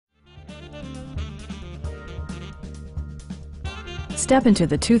Step into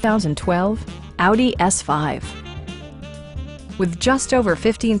the 2012 Audi S5. With just over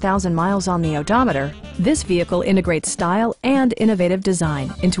 15,000 miles on the odometer, this vehicle integrates style and innovative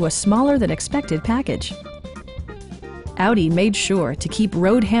design into a smaller than expected package. Audi made sure to keep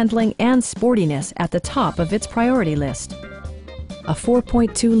road handling and sportiness at the top of its priority list. A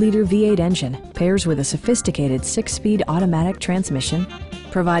 4.2-liter V8 engine pairs with a sophisticated 6-speed automatic transmission,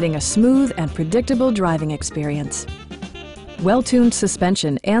 providing a smooth and predictable driving experience. Well-tuned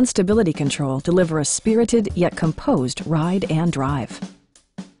suspension and stability control deliver a spirited yet composed ride and drive.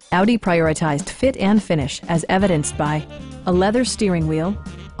 Audi prioritized fit and finish as evidenced by a leather steering wheel,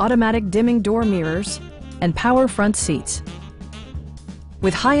 automatic dimming door mirrors, and power front seats.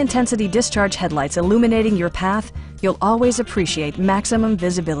 With high-intensity discharge headlights illuminating your path, you'll always appreciate maximum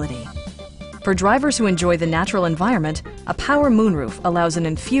visibility. For drivers who enjoy the natural environment, a power moonroof allows an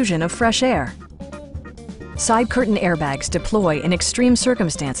infusion of fresh air. Side curtain airbags deploy in extreme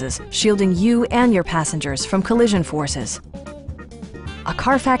circumstances, shielding you and your passengers from collision forces. A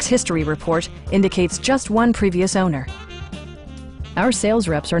Carfax history report indicates just one previous owner. Our sales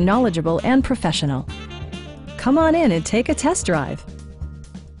reps are knowledgeable and professional. Come on in and take a test drive.